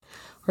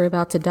We're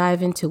about to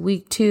dive into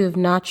week 2 of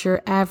Not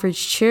Your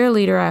Average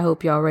Cheerleader. I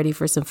hope y'all ready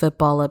for some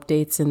football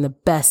updates and the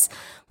best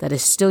that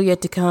is still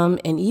yet to come,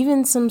 and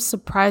even some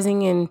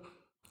surprising and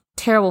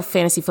terrible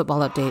fantasy football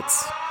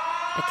updates.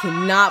 I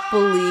cannot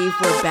believe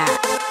we're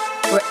back.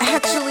 We're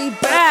actually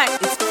back.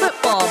 It's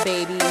football,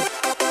 baby. You know,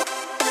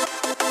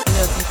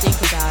 if you think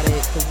about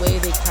it, the way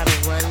they kind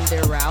of run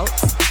their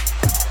routes,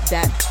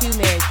 that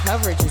two-man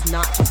coverage is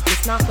not just,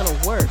 it's not going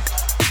to work.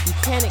 You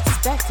can't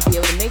expect to be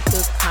able to make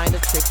those kind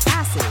of trick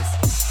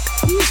passes.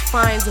 He just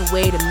finds a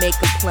way to make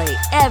a play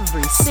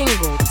every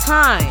single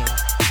time.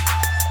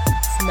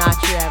 It's Not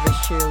Your Average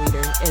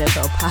Cheerleader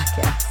NFL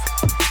podcast.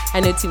 I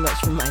know too much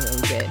for my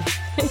own good.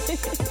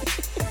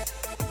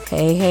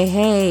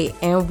 Hey,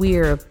 and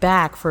we're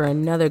back for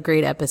another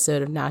great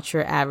episode of Not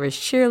Your Average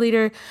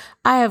Cheerleader.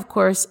 I, of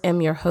course,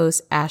 am your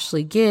host,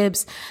 Ashley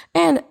Gibbs.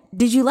 And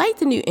did you like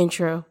the new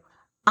intro?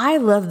 I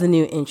love the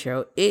new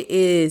intro.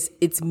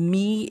 It's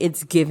me.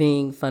 It's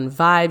giving fun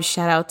vibes.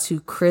 Shout out to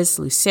Chris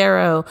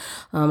Lucero,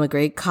 a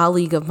great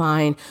colleague of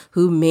mine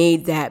who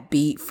made that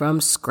beat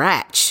from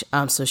scratch.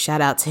 So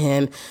shout out to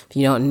him. If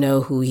you don't know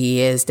who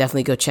he is,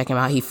 definitely go check him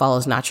out. He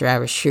follows Not Your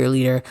Average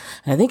Cheerleader.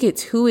 And I think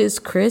it's Who Is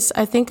Chris,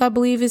 I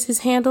believe is his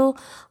handle,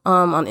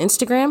 on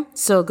Instagram.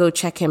 So go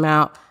check him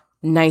out.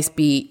 Nice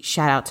beat.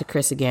 Shout out to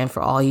Chris again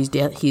for all he's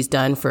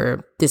done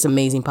for this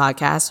amazing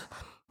podcast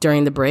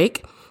during the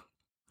break.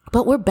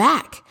 But we're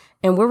back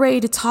and we're ready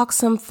to talk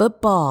some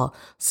football.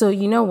 So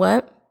you know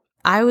what?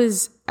 I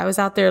was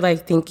out there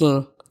like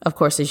thinking, of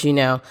course, as you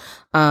know,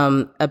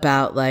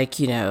 about like,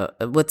 you know,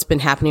 what's been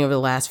happening over the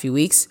last few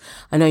weeks.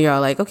 I know you're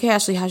all like, okay,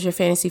 Ashley, how's your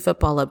fantasy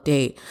football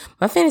update?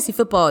 My fantasy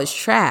football is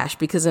trash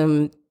because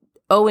I'm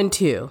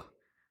 0-2.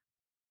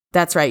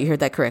 That's right. You heard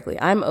that correctly.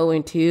 I'm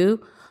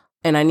 0-2.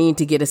 And I need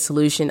to get a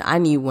solution. I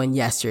need one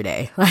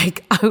yesterday.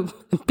 Like, I've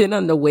been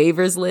on the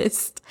waivers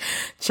list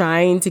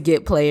trying to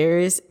get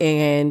players,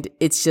 and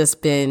it's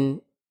just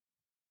been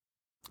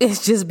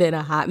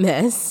a hot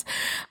mess.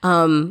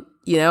 You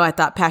know, I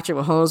thought Patrick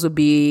Mahomes would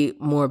be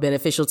more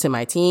beneficial to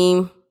my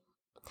team.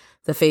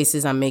 The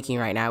faces I'm making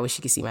right now, I wish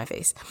you could see my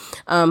face.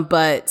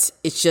 But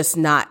it's just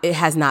not, it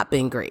has not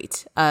been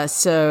great.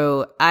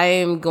 So I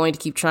am going to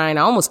keep trying.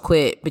 I almost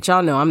quit, but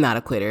y'all know I'm not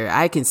a quitter.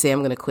 I can say I'm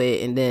going to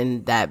quit, and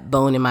then that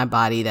bone in my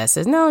body that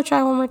says, no,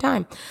 try one more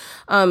time.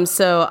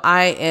 So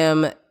I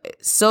am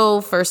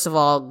so, first of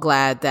all,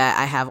 glad that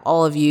I have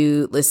all of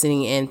you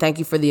listening in. Thank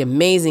you for the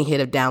amazing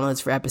hit of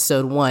downloads for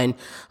episode 1.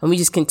 And we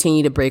just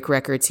continue to break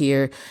records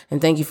here.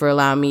 And thank you for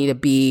allowing me to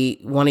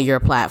be one of your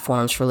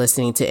platforms for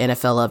listening to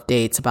NFL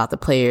updates about the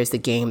players, the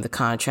game, the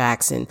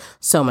contracts, and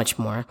so much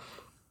more.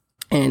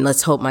 And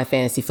let's hope my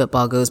fantasy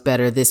football goes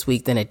better this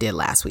week than it did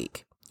last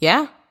week.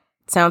 Yeah?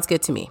 Sounds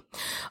good to me.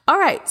 All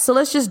right, so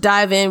let's just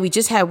dive in. We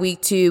just had week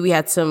 2. We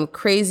had some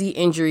crazy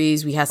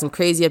injuries. We had some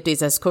crazy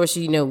updates. As of course,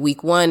 you know,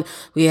 week 1,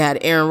 we had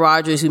Aaron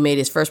Rodgers, who made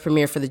his first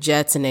premiere for the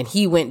Jets, and then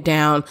he went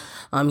down.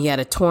 He had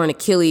a torn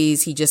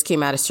Achilles. He just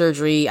came out of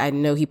surgery. I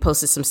know he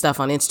posted some stuff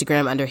on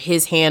Instagram under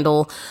his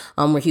handle,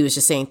 where he was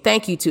just saying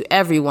thank you to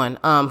everyone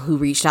who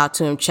reached out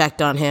to him,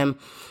 checked on him.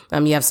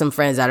 You have some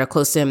friends that are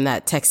close to him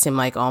that text him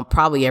like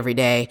probably every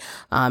day.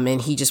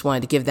 And he just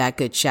wanted to give that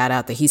good shout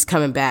out that he's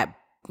coming back.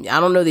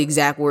 I don't know the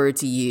exact word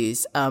to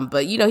use,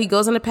 but, you know, he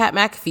goes on the Pat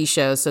McAfee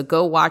show, so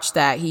go watch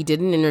that. He did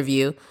an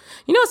interview.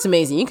 You know, it's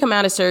amazing. You come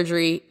out of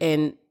surgery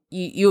and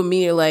you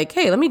immediately like,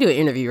 hey, let me do an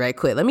interview right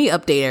quick. Let me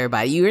update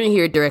everybody. You're going to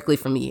hear it directly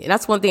from me. And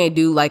that's one thing I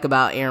do like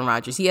about Aaron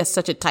Rodgers. He has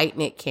such a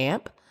tight-knit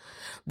camp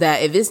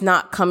that if it's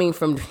not coming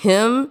from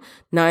him,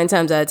 9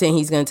 times out of 10,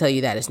 he's going to tell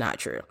you that it's not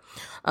true.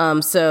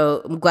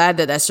 So I'm glad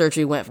that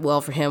surgery went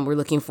well for him. We're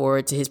looking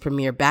forward to his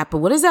premiere back. But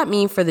what does that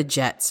mean for the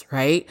Jets,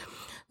 right?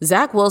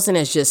 Zach Wilson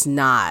is just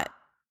not,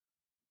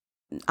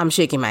 I'm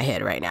shaking my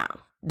head right now.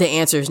 The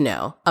answer is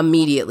no.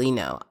 Immediately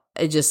no.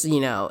 It just, you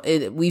know,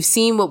 we've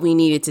seen what we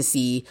needed to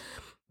see.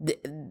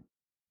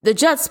 The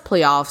Jets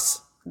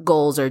playoffs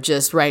goals are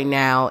just right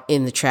now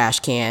in the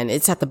trash can.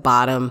 It's at the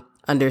bottom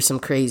under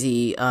some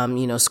crazy,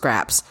 you know,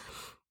 scraps.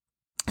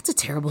 That's a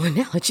terrible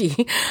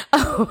analogy.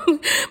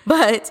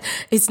 But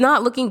it's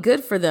not looking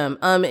good for them.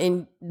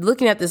 And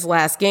looking at this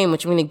last game,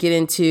 which I'm going to get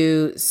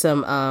into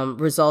some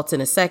results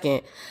in a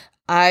second,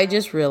 I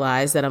just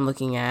realized that I'm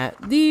looking at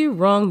the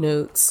wrong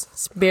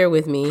notes. Bear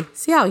with me.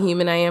 See how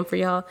human I am for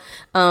y'all?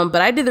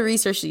 But I did the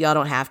research that y'all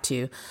don't have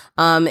to.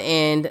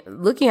 And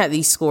looking at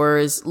these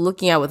scores,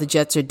 looking at what the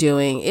Jets are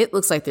doing, it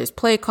looks like there's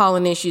play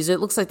calling issues.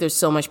 It looks like there's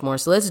so much more.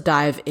 So let's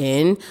dive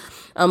in.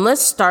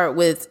 Let's start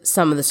with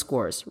some of the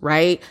scores,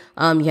 right?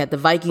 You had the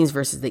Vikings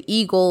versus the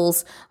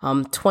Eagles,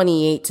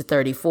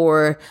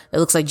 28-34. It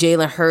looks like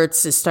Jalen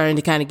Hurts is starting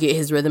to kind of get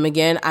his rhythm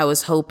again. I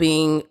was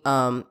hoping,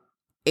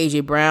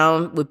 AJ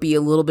Brown would be a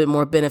little bit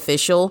more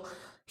beneficial.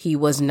 He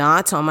was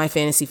not on my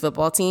fantasy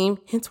football team,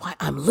 hence why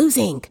I'm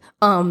losing.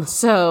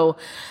 So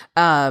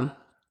I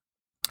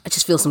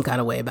just feel some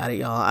kind of way about it,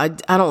 y'all. I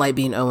don't like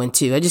being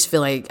 0-2. I just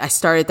feel like I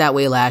started that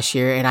way last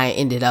year and I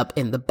ended up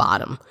in the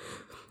bottom.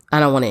 I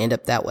don't want to end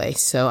up that way.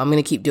 So I'm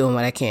going to keep doing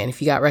what I can.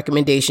 If you got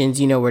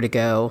recommendations, you know where to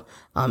go.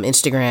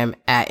 Instagram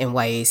at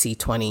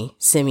NYAC20.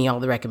 Send me all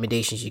the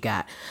recommendations you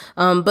got.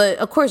 But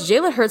of course,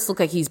 Jalen Hurts looked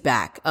like he's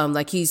back.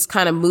 Like he's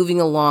kind of moving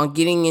along,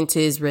 getting into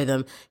his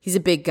rhythm. He's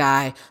a big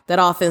guy. That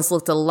offense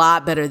looked a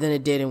lot better than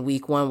it did in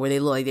week 1, where they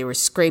looked like they were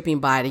scraping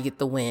by to get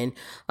the win.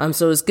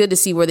 So it's good to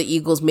see where the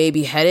Eagles may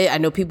be headed. I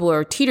know people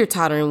are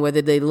teeter-tottering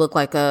whether they look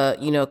like a,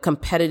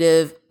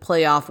 competitive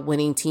playoff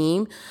winning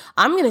team.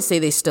 I'm going to say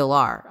they still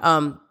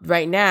are.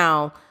 Right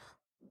now,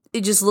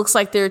 it just looks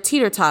like they're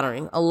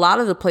teeter-tottering. A lot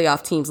of the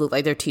playoff teams look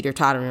like they're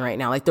teeter-tottering right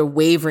now. Like they're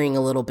wavering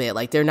a little bit.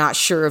 Like they're not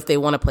sure if they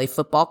want to play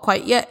football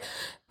quite yet.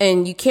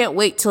 And you can't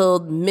wait till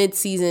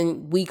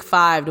mid-season, week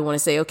 5, to want to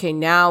say, okay,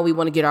 now we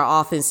want to get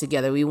our offense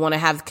together. We want to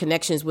have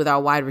connections with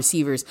our wide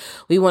receivers.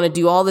 We want to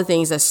do all the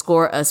things that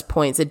score us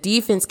points. The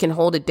defense can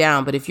hold it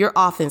down, but if your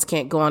offense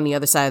can't go on the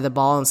other side of the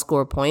ball and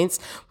score points,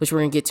 which we're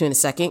going to get to in a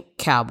second,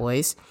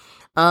 Cowboys,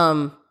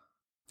 I'm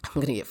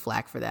going to get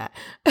flack for that.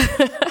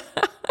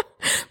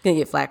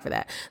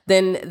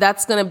 Then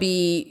that's going to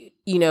be,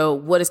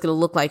 what it's going to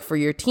look like for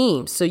your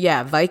team. So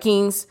yeah,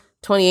 Vikings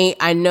 28.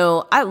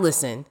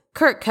 Listen,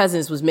 Kirk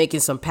Cousins was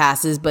making some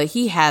passes, but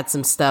he had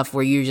some stuff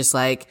where you're just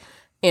like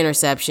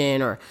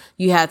interception, or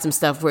you had some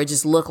stuff where it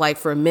just looked like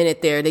for a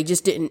minute there, they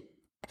just didn't.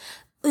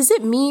 Is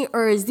it me,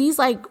 or is these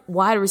like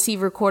wide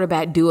receiver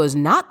quarterback duos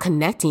not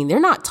connecting? They're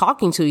not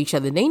talking to each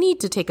other. They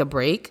need to take a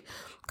break.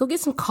 Go get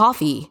some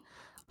coffee,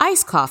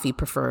 iced coffee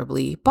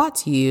preferably, brought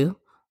to you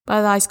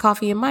by the iced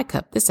coffee in my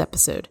cup this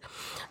episode.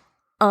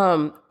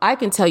 I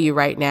can tell you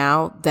right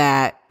now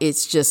that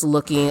it's just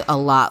looking a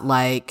lot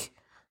like,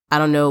 I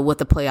don't know what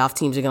the playoff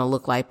teams are going to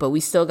look like, but we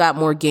still got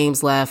more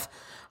games left.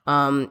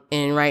 And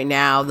right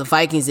now the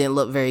Vikings didn't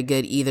look very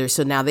good either.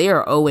 So now they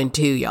are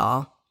 0-2,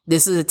 y'all.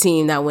 This is a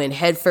team that went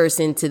headfirst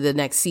into the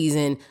next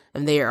season,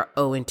 and they are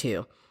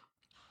 0-2.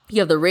 You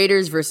have the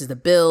Raiders versus the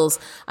Bills.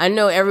 I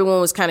know everyone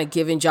was kind of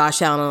giving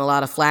Josh Allen a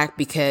lot of flack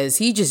because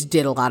he just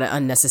did a lot of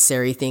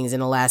unnecessary things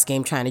in the last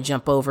game, trying to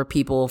jump over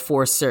people,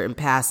 force certain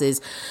passes.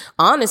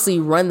 Honestly,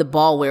 run the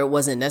ball where it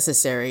wasn't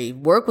necessary.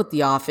 Work with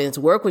the offense,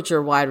 work with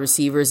your wide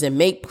receivers, and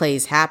make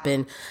plays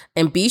happen,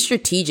 and be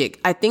strategic.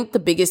 I think the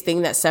biggest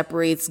thing that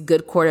separates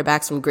good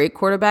quarterbacks from great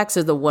quarterbacks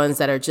is the ones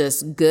that are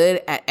just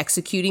good at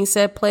executing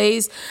said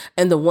plays,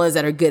 and the ones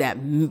that are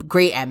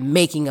great at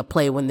making a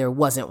play when there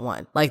wasn't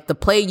one. Like the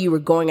play you were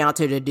going out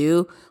there to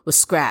do was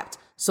scrapped.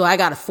 So I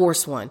got to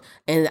force one.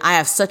 And I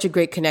have such a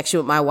great connection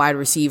with my wide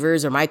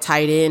receivers or my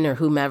tight end or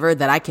whomever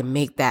that I can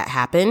make that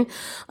happen.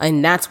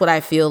 And that's what I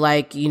feel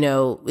like,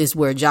 is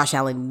where Josh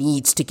Allen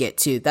needs to get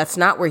to. That's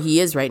not where he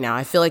is right now.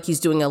 I feel like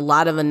he's doing a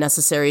lot of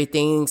unnecessary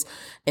things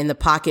in the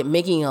pocket,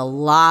 making a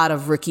lot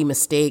of rookie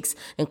mistakes,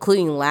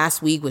 including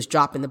last week was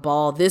dropping the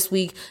ball. This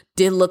week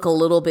did look a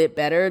little bit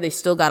better. They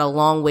still got a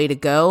long way to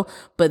go,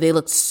 but they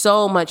looked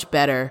so much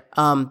better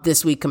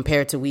this week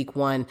compared to week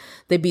 1.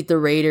 They beat the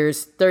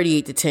Raiders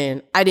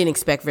 38-10. I didn't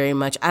expect very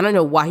much. I don't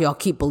know why y'all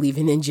keep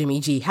believing in Jimmy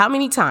G. How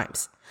many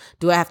times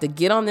do I have to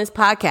get on this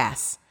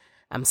podcast?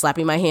 I'm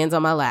slapping my hands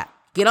on my lap.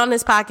 Get on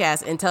this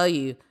podcast and tell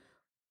you,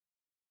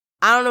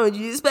 I don't know what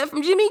you expect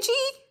from Jimmy G,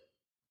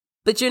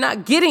 but you're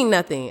not getting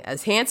nothing,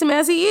 as handsome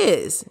as he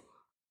is,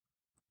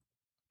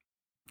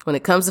 when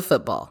it comes to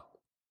football.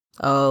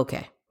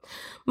 Okay.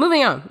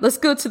 Moving on. Let's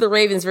go to the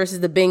Ravens versus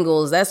the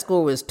Bengals. That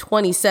score was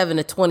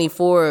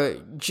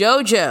 27-24.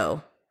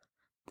 JoJo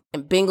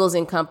and Bengals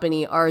and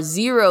company are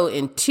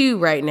 0-2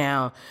 right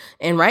now.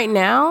 And right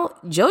now,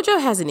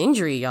 JoJo has an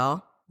injury,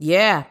 y'all.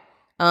 Yeah.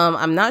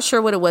 I'm not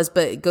sure what it was,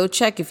 but go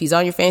check if he's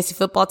on your fantasy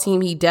football team.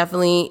 He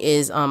definitely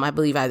is, I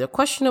believe, either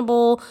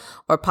questionable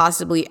or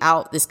possibly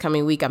out this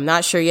coming week. I'm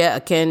not sure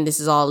yet. Again, this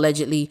is all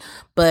allegedly,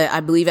 but I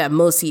believe at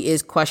most he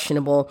is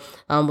questionable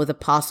with a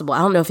possible, I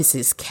don't know if it's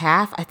his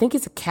calf. I think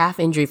it's a calf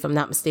injury, if I'm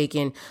not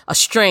mistaken. A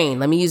strain.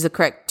 Let me use the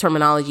correct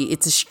terminology.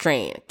 It's a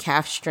strain, a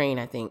calf strain,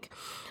 I think.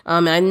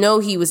 And I know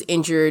he was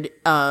injured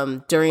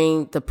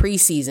during the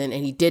preseason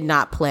and he did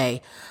not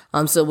play.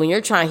 So when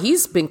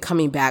he's been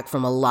coming back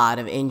from a lot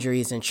of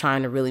injuries and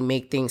trying to really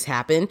make things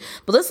happen.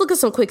 But let's look at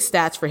some quick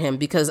stats for him,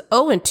 because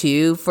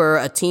 0-2 for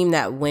a team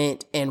that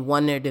went and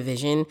won their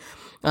division.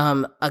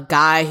 A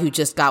guy who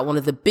just got one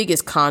of the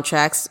biggest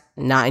contracts,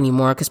 not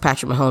anymore because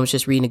Patrick Mahomes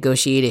just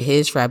renegotiated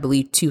his for, I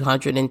believe,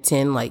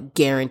 210, like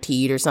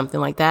guaranteed or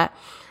something like that.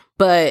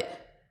 But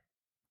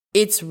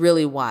it's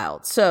really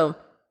wild. So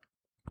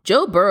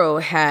Joe Burrow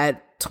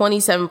had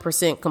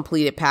 27%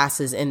 completed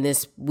passes in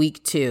this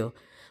week 2.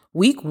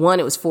 Week 1,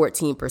 it was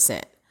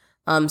 14%.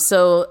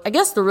 So I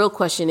guess the real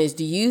question is,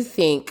 do you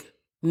think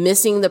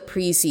missing the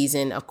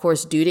preseason, of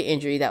course, due to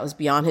injury that was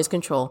beyond his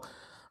control,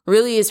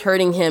 really is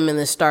hurting him in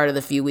the start of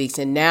the few weeks?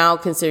 And now,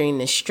 considering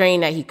the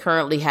strain that he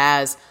currently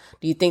has,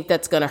 do you think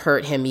that's going to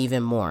hurt him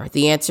even more?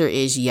 The answer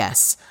is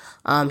yes.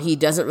 He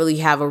doesn't really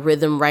have a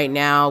rhythm right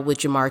now with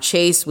Jamar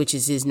Chase, which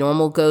is his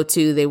normal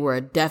go-to. They were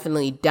a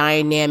definitely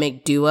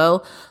dynamic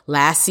duo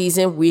last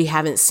season. We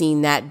haven't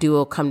seen that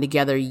duo come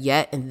together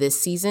yet in this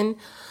season.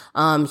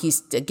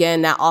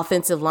 That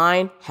offensive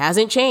line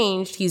hasn't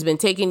changed. He's been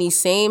taking these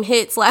same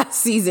hits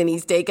last season.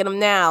 He's taking them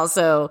now.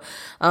 So,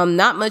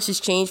 not much has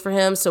changed for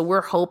him. So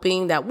we're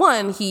hoping that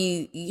one,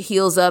 he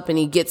heals up and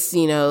he gets,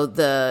 what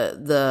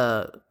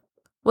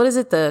is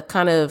it?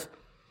 The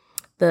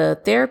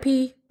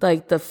therapy,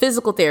 like the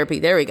physical therapy.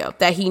 There we go.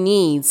 That he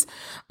needs,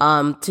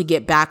 to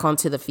get back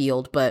onto the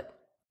field. But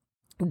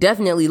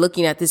definitely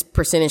looking at this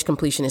percentage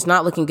completion, it's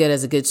not looking good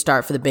as a good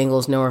start for the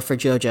Bengals nor for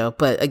JoJo.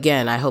 But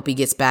again, I hope he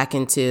gets back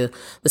into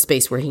the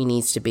space where he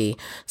needs to be.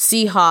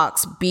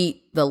 Seahawks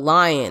beat the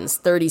Lions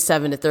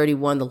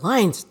 37-31. The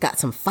Lions got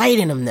some fight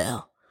in them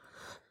though.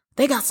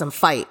 They got some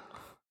fight.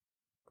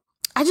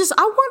 I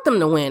want them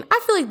to win.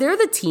 I feel like they're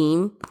the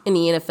team in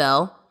the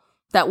NFL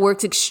that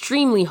works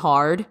extremely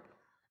hard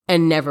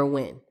and never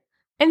win.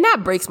 And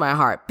that breaks my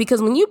heart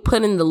because when you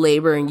put in the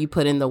labor and you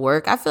put in the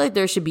work, I feel like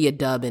there should be a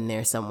dub in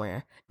there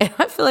somewhere. And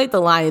I feel like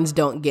the Lions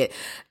don't get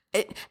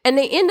it. And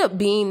they end up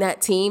being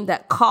that team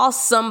that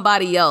costs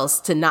somebody else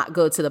to not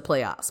go to the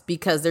playoffs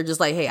because they're just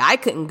like, hey, I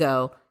couldn't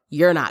go.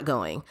 You're not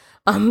going.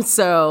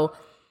 So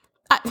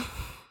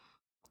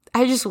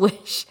I just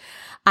wish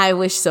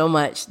so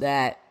much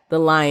that the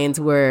Lions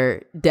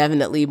were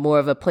definitely more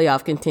of a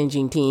playoff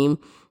contending team.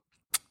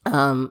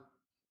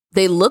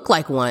 They look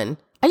like one.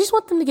 I just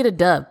want them to get a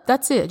dub.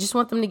 That's it. I just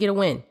want them to get a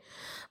win.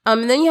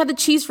 And then you have the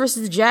Chiefs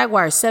versus the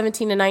Jaguars,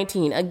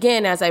 17-19.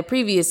 Again, as I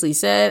previously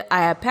said,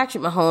 I have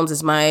Patrick Mahomes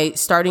as my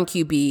starting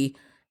QB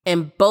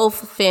in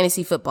both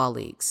fantasy football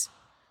leagues.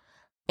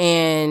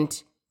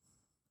 And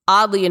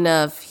oddly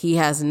enough, he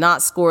has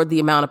not scored the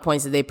amount of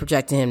points that they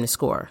projected him to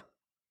score.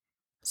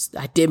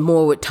 I did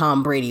more with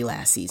Tom Brady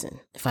last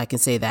season, if I can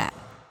say that.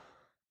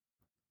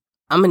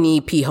 I'm going to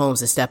need P. Holmes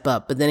to step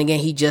up. But then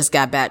again, he just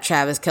got back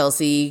Travis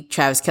Kelce.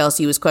 Travis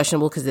Kelce was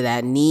questionable because of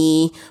that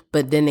knee.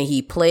 But then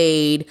he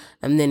played.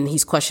 And then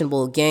he's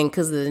questionable again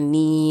because of the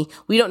knee.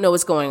 We don't know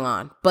what's going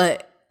on.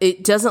 But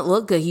it doesn't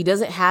look good. He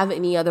doesn't have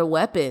any other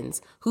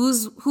weapons.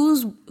 Who's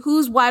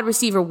wide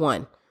receiver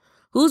one?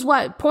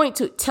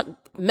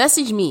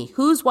 Message me.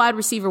 Who's wide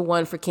receiver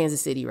one for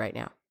Kansas City right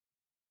now?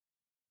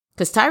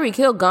 Because Tyreek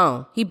Hill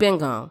gone. He been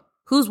gone.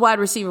 Who's wide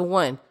receiver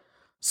one?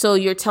 So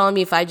you're telling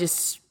me if I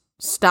just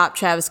stop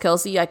Travis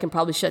Kelce, I can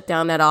probably shut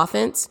down that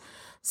offense.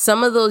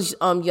 Some of those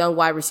young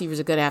wide receivers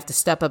are going to have to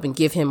step up and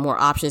give him more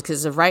options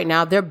because right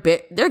now they're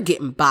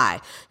getting by.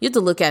 You have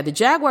to look at it. The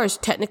Jaguars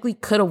technically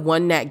could have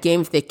won that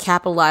game if they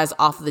capitalized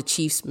off of the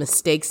Chiefs'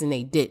 mistakes and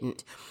they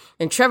didn't.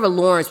 And Trevor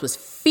Lawrence was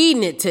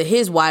feeding it to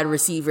his wide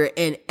receiver,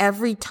 and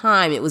every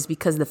time it was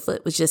because the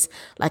foot was just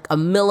like a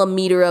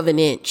millimeter of an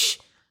inch.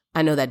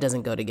 I know that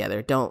doesn't go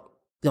together. Don't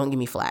give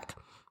me flack.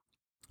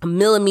 A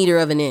millimeter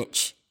of an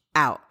inch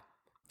out.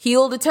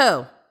 Heel to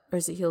toe. Or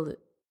is it heel to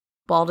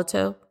ball to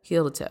toe?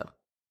 Heel to toe.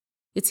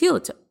 It's heel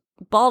to toe.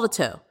 Ball to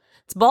toe.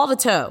 It's ball to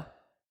toe.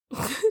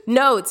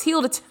 No, it's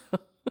heel to toe.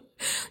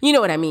 You know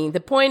what I mean.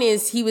 The point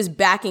is he was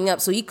backing up.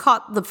 So he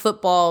caught the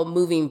football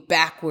moving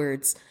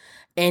backwards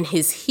and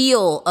his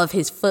heel of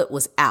his foot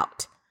was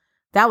out.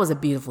 That was a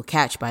beautiful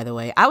catch, by the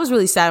way. I was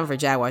really sad for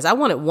Jaguars. I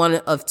wanted one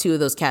of two of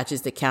those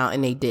catches to count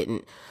and they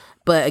didn't.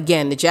 But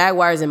again, the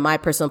Jaguars, in my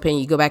personal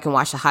opinion, you go back and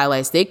watch the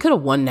highlights, they could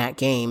have won that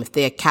game if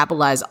they had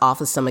capitalized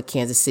off of some of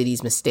Kansas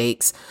City's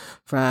mistakes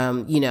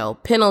from,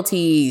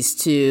 penalties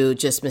to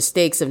just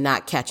mistakes of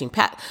not catching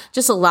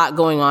just a lot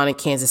going on in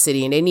Kansas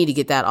City. And they need to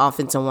get that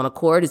offense on one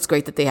accord. It's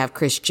great that they have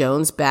Chris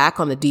Jones back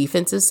on the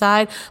defensive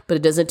side, but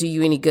it doesn't do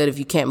you any good if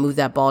you can't move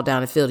that ball down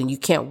the field and you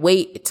can't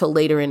wait till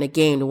later in the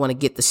game to want to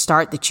get the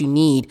start that you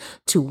need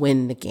to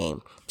win the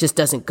game. It just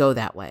doesn't go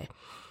that way.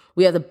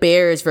 We have the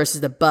Bears versus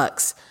the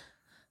Bucks.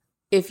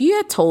 If you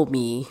had told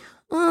me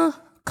a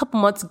couple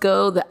months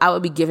ago that I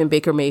would be giving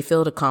Baker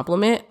Mayfield a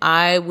compliment,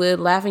 I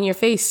would laugh in your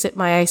face, sip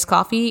my iced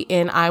coffee,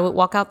 and I would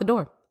walk out the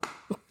door.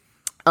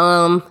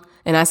 And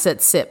I said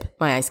sip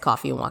my iced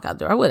coffee and walk out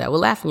the door. I would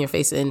laugh in your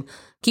face and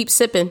keep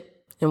sipping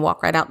and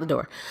walk right out the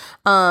door.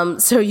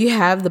 So you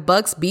have the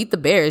Bucks beat the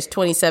Bears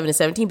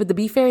 27-17, but to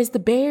be fair, it's the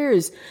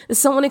Bears. Is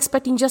someone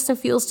expecting Justin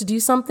Fields to do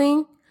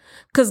something?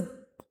 Because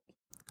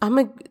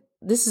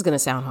this is going to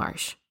sound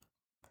harsh.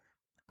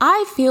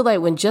 I feel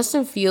like when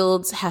Justin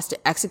Fields has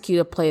to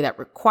execute a play that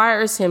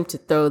requires him to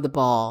throw the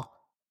ball,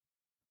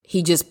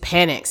 he just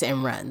panics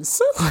and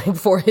runs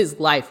for his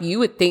life. You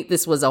would think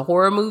this was a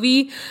horror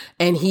movie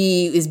and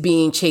he is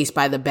being chased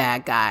by the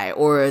bad guy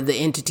or the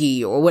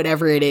entity or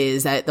whatever it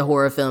is that the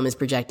horror film is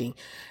projecting.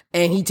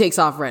 And he takes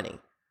off running.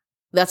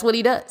 That's what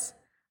he does.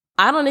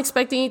 I don't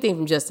expect anything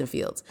from Justin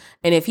Fields.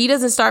 And if he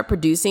doesn't start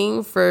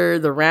producing for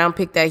the round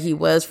pick that he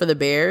was for the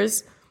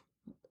Bears,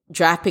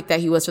 draft pick that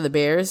he was for the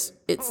Bears,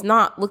 it's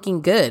not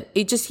looking good.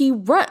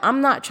 I'm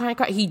not trying to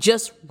cry. He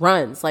just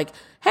runs like,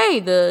 hey,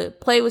 the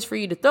play was for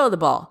you to throw the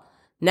ball.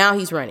 Now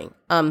he's running.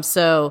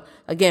 So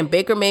again,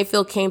 Baker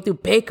Mayfield came through.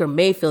 Baker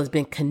Mayfield has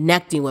been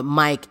connecting with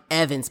Mike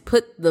Evans.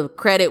 Put the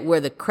credit where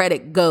the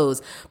credit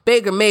goes.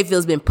 Baker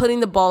Mayfield's been putting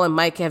the ball in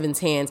Mike Evans'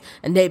 hands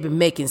and they've been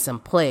making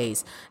some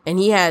plays. And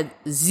he had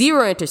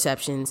 0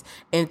 interceptions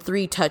and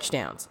 3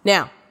 touchdowns.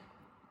 Now,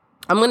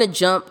 I'm going to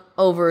jump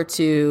over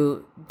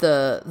to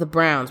the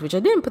Browns, which I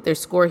didn't put their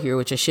score here,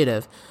 which I should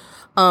have,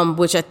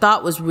 which I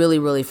thought was really,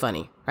 really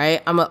funny,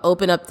 right? I'm going to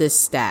open up this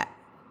stat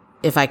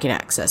if I can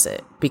access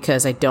it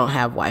because I don't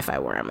have Wi-Fi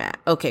where I'm at.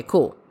 Okay,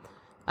 cool.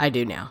 I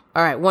do now.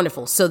 All right,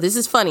 wonderful. So this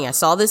is funny. I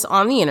saw this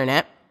on the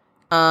internet,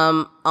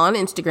 on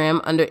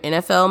Instagram under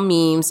NFL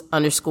memes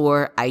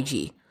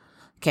 _IG.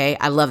 Okay,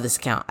 I love this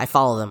account. I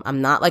follow them.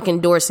 I'm not like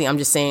endorsing. I'm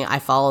just saying I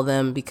follow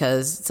them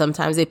because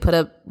sometimes they put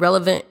up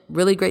relevant,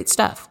 really great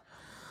stuff.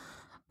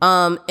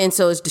 And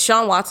so it's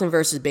Deshaun Watson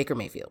versus Baker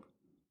Mayfield.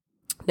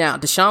 Now,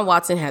 Deshaun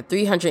Watson had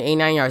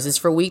 389 yards. This is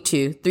for week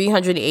 2.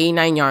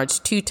 389 yards,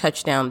 2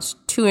 touchdowns,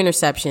 2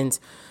 interceptions,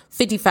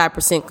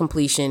 55%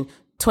 completion,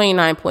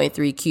 29.3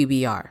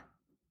 QBR.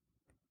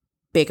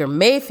 Baker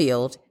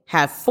Mayfield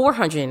had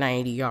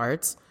 490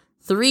 yards,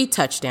 3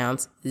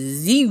 touchdowns,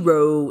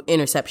 0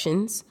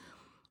 interceptions,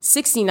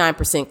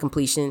 69%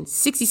 completion,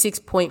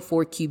 66.4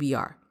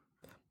 QBR.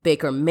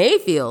 Baker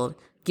Mayfield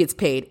gets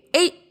paid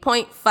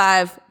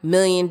 $8.5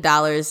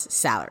 million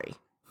salary.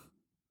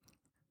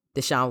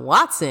 Deshaun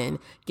Watson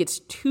gets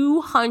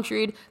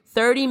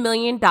 $230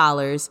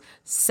 million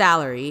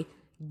salary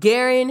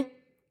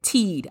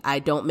guaranteed. I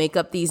don't make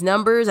up these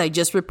numbers. I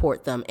just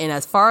report them. And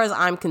as far as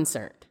I'm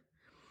concerned,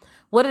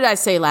 what did I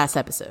say last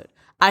episode?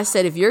 I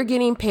said, if you're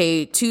getting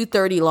paid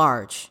 $230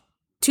 large,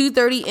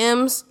 $230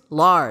 M's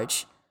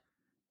large,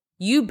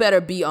 you better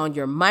be on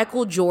your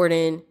Michael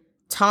Jordan,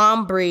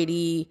 Tom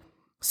Brady,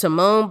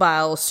 Simone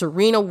Biles,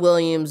 Serena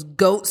Williams,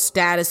 GOAT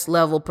status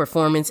level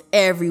performance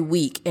every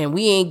week. And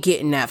we ain't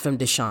getting that from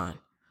Deshaun.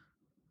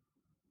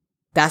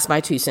 That's my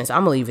 2 cents.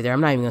 I'm going to leave it there.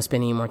 I'm not even going to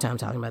spend any more time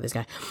talking about this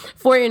guy.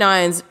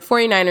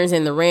 49ers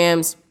and the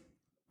Rams.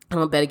 I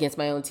don't bet against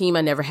my own team.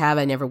 I never have.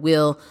 I never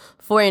will.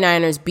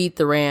 49ers beat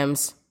the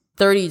Rams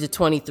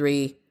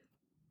 30-23.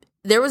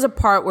 There was a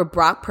part where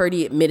Brock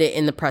Purdy admitted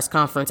in the press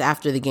conference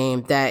after the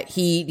game that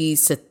he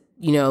needs to,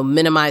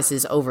 minimize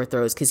his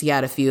overthrows because he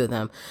had a few of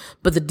them.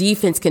 But the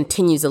defense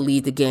continues to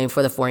lead the game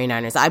for the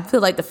 49ers. I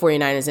feel like the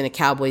 49ers and the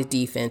Cowboys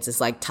defense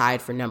is like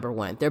tied for number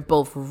 1. They're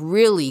both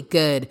really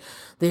good.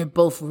 They're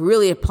both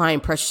really applying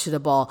pressure to the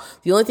ball.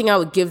 The only thing I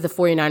would give the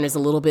 49ers a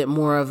little bit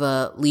more of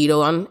a lead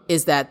on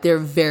is that they're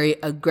very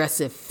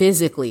aggressive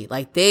physically.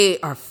 Like they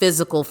are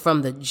physical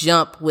from the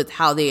jump with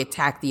how they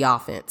attack the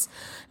offense.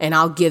 And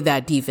I'll give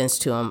that defense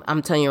to them.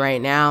 I'm telling you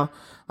right now,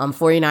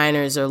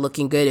 49ers are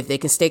looking good. If they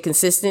can stay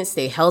consistent,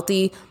 stay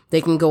healthy, they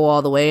can go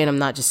all the way. And I'm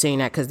not just saying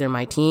that because they're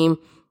my team.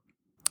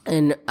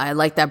 And I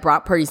like that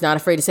Brock Purdy's not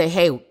afraid to say,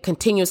 hey,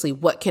 continuously,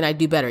 what can I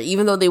do better?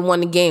 Even though they won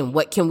the game,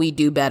 what can we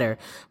do better?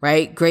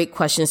 Right? Great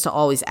questions to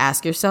always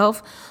ask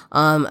yourself.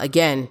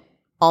 Again,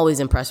 always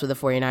impressed with the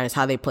 49ers,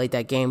 how they played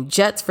that game.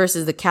 Jets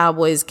versus the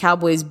Cowboys.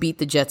 Cowboys beat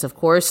the Jets, of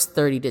course,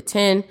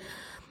 30-10.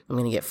 I'm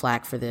going to get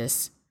flack for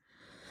this.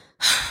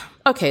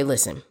 Okay,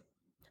 listen.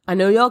 I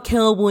know y'all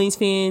Cowboys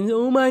fans.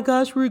 Oh my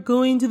gosh, we're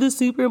going to the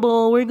Super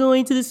Bowl. We're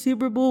going to the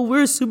Super Bowl.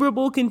 We're a Super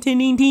Bowl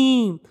contending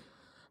team.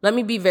 Let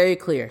me be very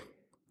clear.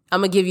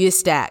 I'm going to give you a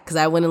stat because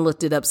I went and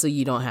looked it up so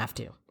you don't have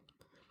to.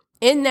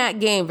 In that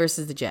game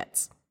versus the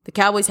Jets, the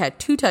Cowboys had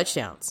 2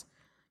 touchdowns.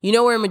 You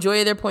know where a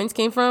majority of their points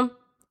came from?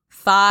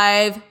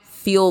 5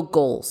 field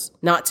goals,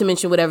 not to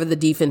mention whatever the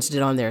defense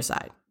did on their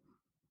side.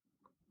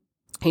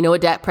 You know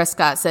what Dak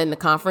Prescott said in the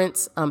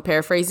conference? I'm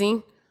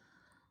paraphrasing.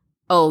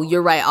 Oh,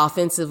 you're right.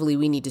 Offensively,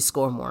 we need to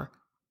score more.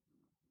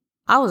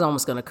 I was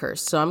almost going to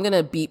curse, so I'm going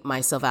to beep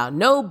myself out.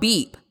 No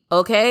beep,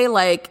 okay?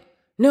 Like,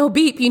 no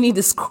beep. You need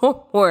to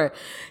score more.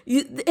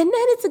 And then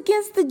it's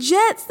against the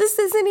Jets. This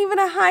isn't even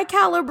a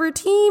high-caliber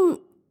team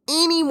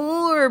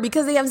anymore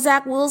because they have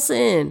Zach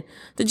Wilson.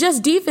 The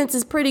Jets' defense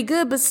is pretty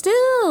good, but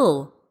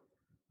still.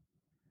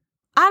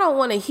 I don't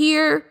want to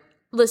hear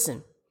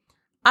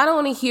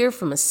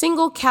from a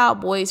single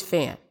Cowboys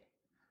fan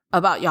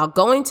about y'all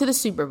going to the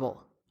Super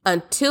Bowl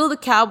until the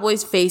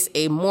Cowboys face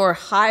a more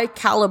high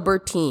caliber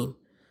team.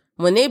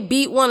 When they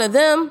beat one of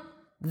them,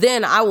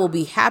 then I will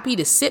be happy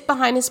to sit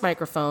behind this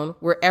microphone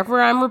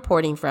wherever I'm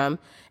reporting from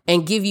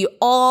and give you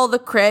all the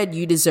cred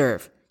you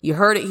deserve. You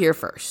heard it here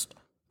first.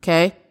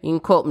 Okay? You can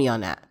quote me on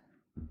that.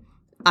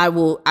 I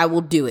will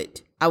do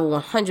it. I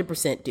will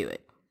 100% do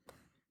it.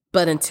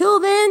 But until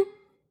then,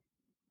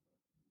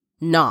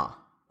 nah.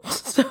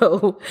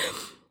 So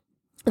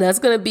that's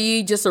going to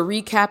be just a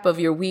recap of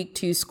your week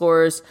 2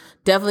 scores.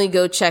 Definitely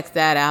go check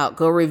that out.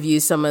 Go review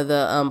some of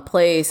the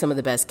plays, some of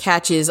the best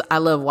catches. I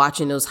love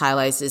watching those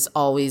highlights. It's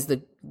always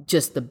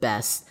just the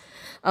best.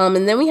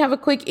 And then we have a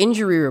quick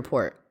injury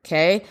report.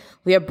 Okay.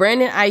 We have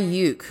Brandon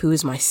Ayuk, who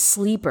is my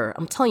sleeper.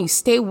 I'm telling you,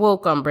 stay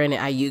woke on Brandon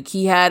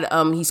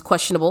Ayuk. He's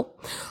questionable.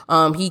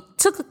 He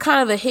took a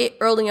kind of a hit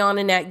early on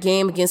in that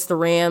game against the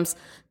Rams.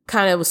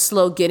 Kind of was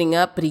slow getting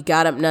up, but he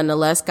got up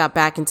nonetheless, got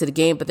back into the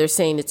game, but they're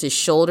saying it's his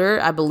shoulder.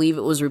 I believe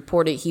it was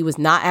reported he was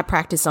not at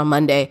practice on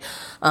Monday.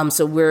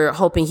 So we're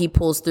hoping he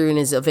pulls through and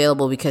is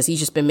available because he's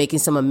just been making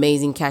some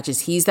amazing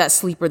catches. He's that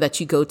sleeper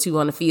that you go to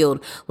on the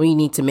field when you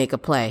need to make a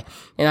play.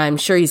 And I'm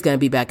sure he's going to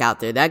be back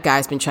out there. That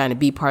guy's been trying to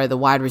be part of the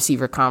wide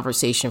receiver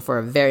conversation for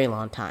a very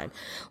long time.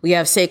 We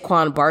have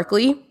Saquon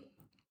Barkley.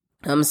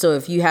 So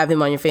if you have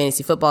him on your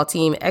fantasy football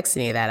team,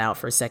 X-nay that out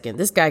for a second.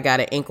 This guy got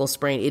an ankle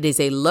sprain. It is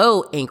a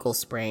low ankle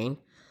sprain.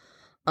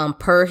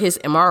 Per his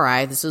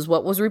MRI, this is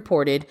what was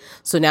reported.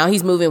 So now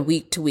he's moving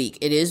week to week.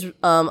 It is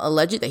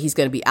alleged that he's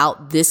going to be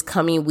out this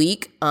coming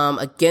week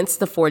against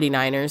the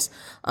 49ers.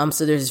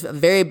 So there's a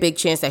very big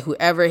chance that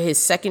whoever his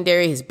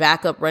secondary, his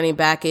backup running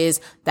back is,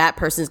 that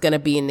person's going to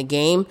be in the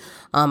game.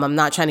 I'm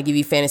not trying to give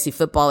you fantasy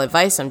football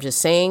advice. I'm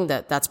just saying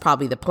that that's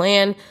probably the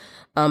plan.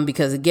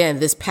 Because again,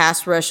 this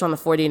pass rush on the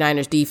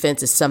 49ers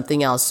defense is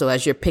something else. So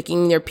as you're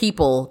picking your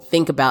people,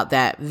 think about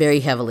that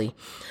very heavily.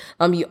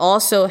 You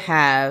also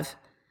have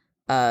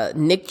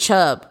Nick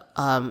Chubb,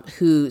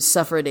 who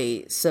suffered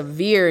a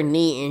severe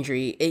knee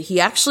injury.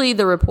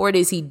 The report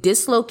is he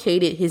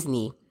dislocated his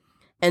knee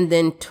and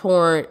then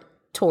tore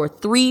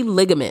 3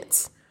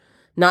 ligaments,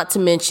 not to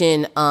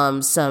mention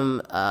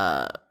some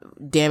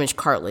damaged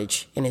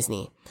cartilage in his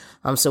knee.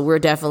 So we're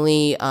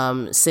definitely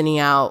sending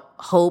out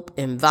hope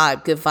and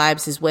good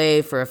vibes his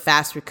way for a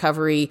fast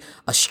recovery,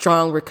 a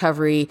strong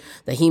recovery,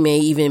 that he may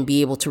even be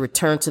able to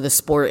return to the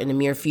sport in the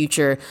near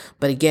future.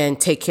 But again,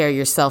 take care of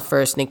yourself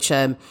first, Nick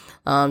Chubb.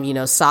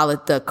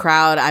 Solid. The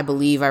crowd, I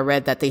believe I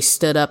read that they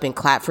stood up and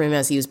clapped for him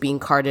as he was being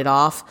carted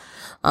off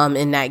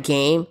in that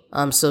game.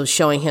 So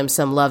showing him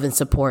some love and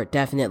support,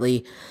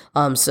 definitely.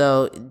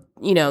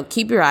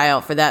 Keep your eye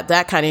out for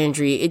that kind of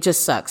injury. It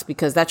just sucks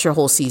because that's your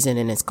whole season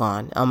and it's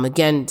gone.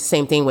 Again,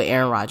 same thing with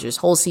Aaron Rodgers,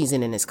 whole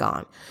season and it's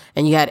gone.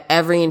 And you had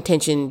every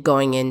intention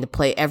going in to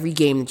play every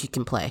game that you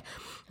can play.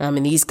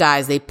 And these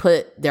guys, they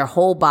put their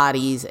whole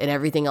bodies and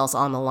everything else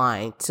on the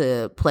line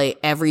to play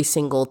every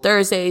single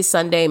Thursday,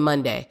 Sunday,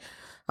 Monday.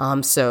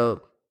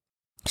 So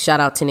shout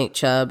out to Nick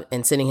Chubb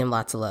and sending him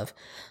lots of love.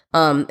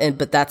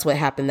 But that's what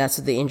happened. That's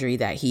the injury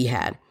that he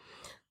had.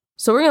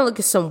 So we're going to look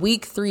at some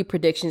week 3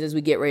 predictions as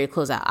we get ready to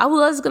close out. I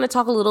was going to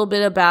talk a little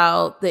bit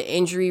about the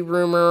injury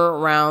rumor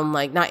around,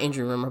 not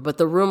injury rumor, but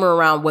the rumor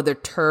around whether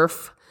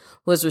turf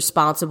was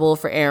responsible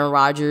for Aaron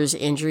Rodgers'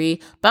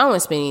 injury. But I don't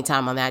want to spend any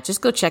time on that.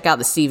 Just go check out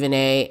the Stephen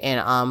A.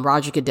 and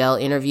Roger Goodell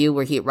interview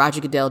where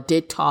Roger Goodell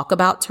did talk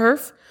about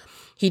turf.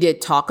 He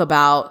did talk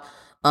about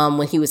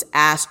when he was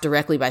asked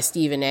directly by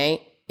Stephen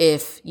A.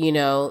 if, in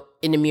the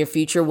near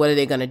future, what are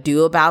they going to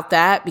do about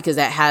that? Because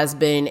that has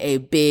been a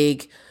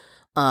big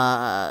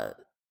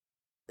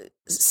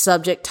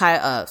subject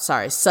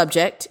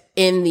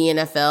in the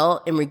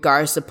NFL in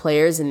regards to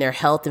players and their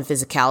health and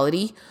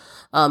physicality.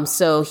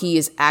 So he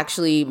is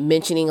actually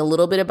mentioning a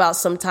little bit about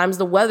sometimes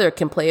the weather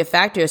can play a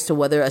factor as to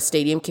whether a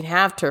stadium can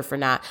have turf or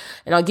not.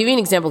 And I'll give you an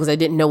example because I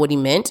didn't know what he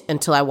meant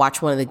until I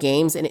watched one of the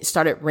games and it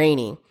started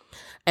raining.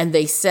 And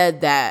they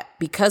said that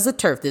because of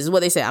turf, this is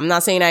what they said. I'm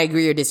not saying I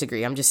agree or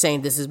disagree. I'm just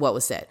saying this is what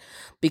was said.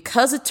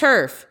 Because of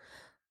turf,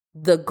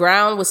 the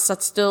ground was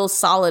still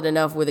solid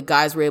enough where the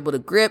guys were able to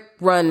grip,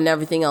 run, and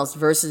everything else,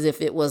 versus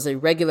if it was a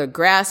regular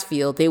grass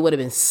field, they would have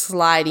been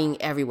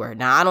sliding everywhere.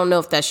 Now, I don't know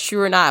if that's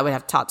true or not. I would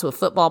have to talk to a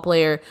football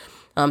player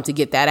to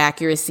get that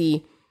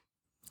accuracy,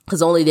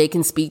 because only they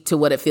can speak to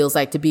what it feels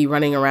like to be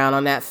running around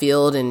on that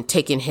field and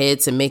taking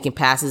hits and making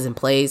passes and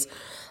plays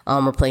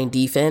or playing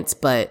defense.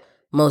 But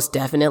most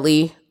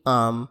definitely,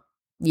 go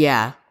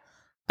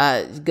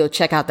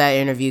check out that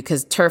interview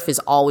because turf is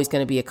always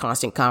going to be a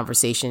constant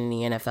conversation in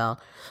the NFL.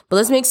 But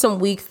let's make some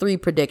week 3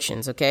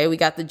 predictions, okay? We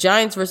got the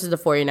Giants versus the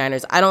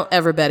 49ers. I don't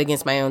ever bet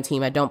against my own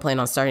team. I don't plan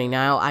on starting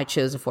now. I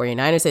chose the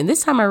 49ers, and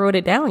this time I wrote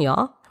it down,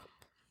 y'all.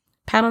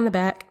 Pat on the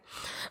back.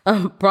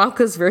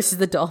 Broncos versus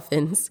the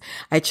Dolphins.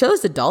 I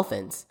chose the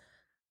Dolphins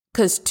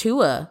because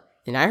Tua,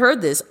 and I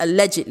heard this,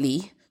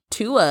 allegedly,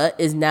 Tua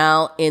is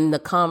now in the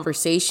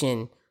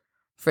conversation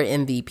for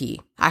MVP.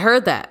 I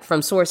heard that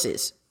from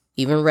sources,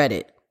 even read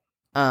it.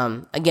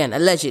 Again,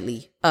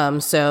 allegedly.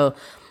 So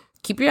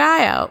keep your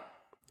eye out.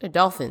 The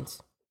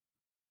Dolphins.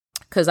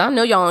 Because I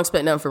know y'all don't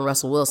expect nothing from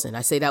Russell Wilson.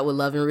 I say that with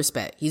love and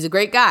respect. He's a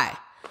great guy.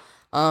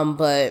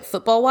 But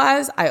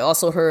football-wise, I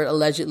also heard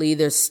allegedly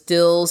there's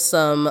still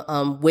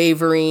some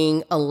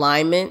wavering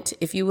alignment,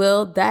 if you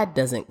will. That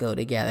doesn't go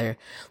together.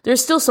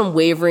 There's still some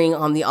wavering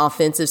on the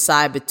offensive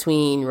side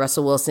between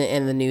Russell Wilson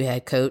and the new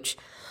head coach.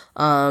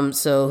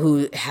 So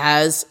who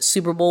has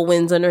Super Bowl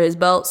wins under his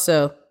belt.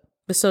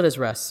 But so does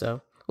Russ.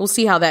 So we'll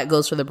see how that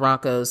goes for the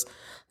Broncos.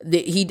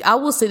 I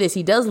will say this,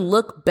 he does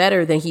look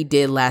better than he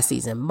did last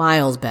season.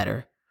 Miles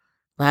better.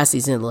 Last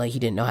season, he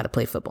didn't know how to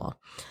play football.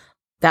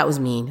 That was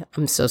mean.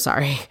 I'm so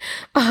sorry.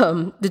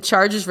 The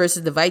Chargers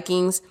versus the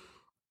Vikings.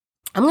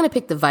 I'm going to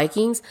pick the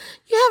Vikings.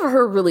 You haven't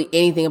heard really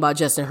anything about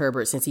Justin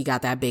Herbert since he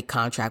got that big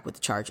contract with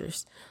the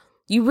Chargers.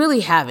 You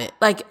really haven't.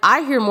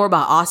 I hear more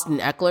about Austin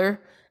Eckler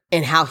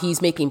and how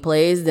he's making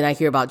plays than I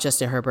hear about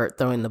Justin Herbert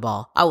throwing the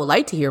ball. I would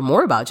like to hear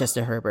more about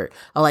Justin Herbert.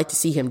 I'd like to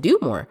see him do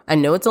more. I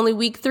know it's only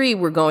week 3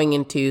 we're going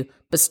into,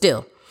 but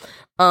still.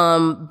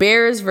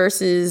 Bears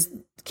versus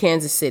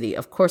Kansas City.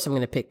 Of course I'm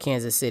going to pick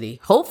Kansas City.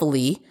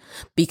 Hopefully,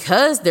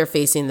 because they're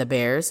facing the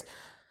Bears,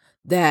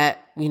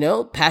 that,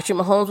 Patrick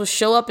Mahomes will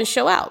show up and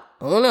show out.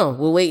 I don't know.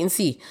 We'll wait and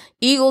see.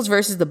 Eagles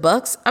versus the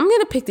Bucks. I'm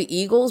going to pick the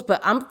Eagles,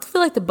 but I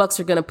feel like the Bucks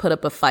are going to put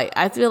up a fight.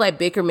 I feel like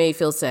Baker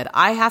Mayfield said,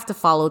 I have to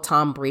follow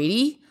Tom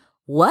Brady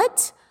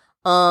What?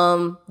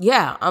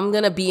 Yeah, I'm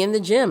going to be in the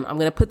gym. I'm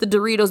going to put the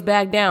Doritos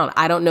bag down.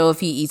 I don't know if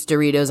he eats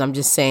Doritos. I'm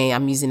just saying,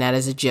 I'm using that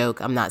as a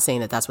joke. I'm not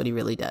saying that that's what he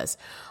really does.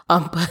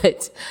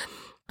 But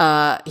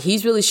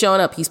he's really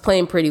showing up. He's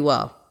playing pretty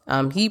well.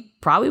 He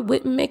probably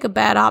wouldn't make a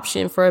bad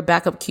option for a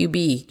backup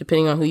QB,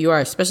 depending on who you are,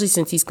 especially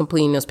since he's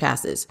completing those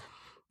passes.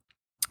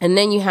 And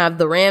then you have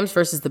the Rams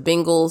versus the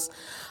Bengals.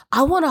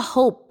 I want to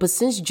hope, but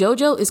since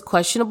JoJo is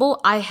questionable,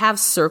 I have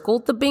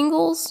circled the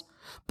Bengals,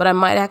 but I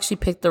might actually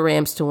pick the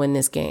Rams to win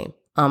this game.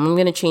 I'm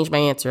going to change my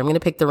answer. I'm going to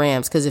pick the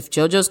Rams because if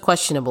JoJo's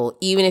questionable,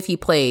 even if he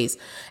plays,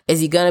 is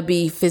he going to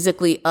be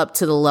physically up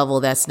to the level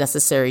that's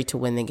necessary to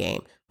win the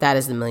game? That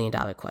is the $1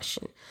 million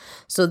question.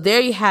 So there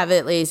you have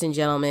it, ladies and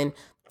gentlemen.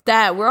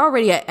 That we're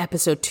already at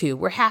episode 2.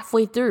 We're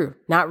halfway through.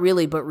 Not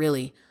really, but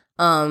really.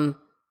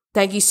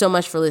 Thank you so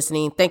much for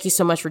listening. Thank you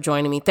so much for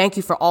joining me. Thank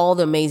you for all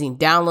the amazing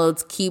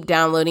downloads. Keep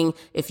downloading.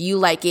 If you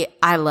like it,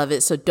 I love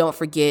it. So don't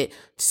forget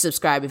to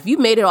subscribe. If you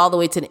made it all the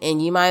way to the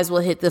end, you might as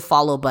well hit the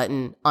follow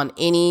button on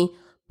any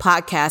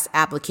podcast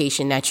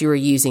application that you are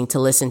using to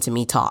listen to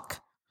me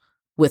talk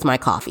with my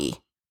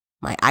coffee,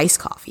 my iced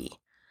coffee.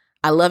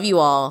 I love you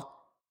all.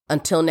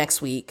 Until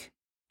next week.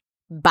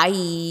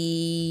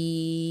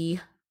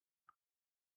 Bye.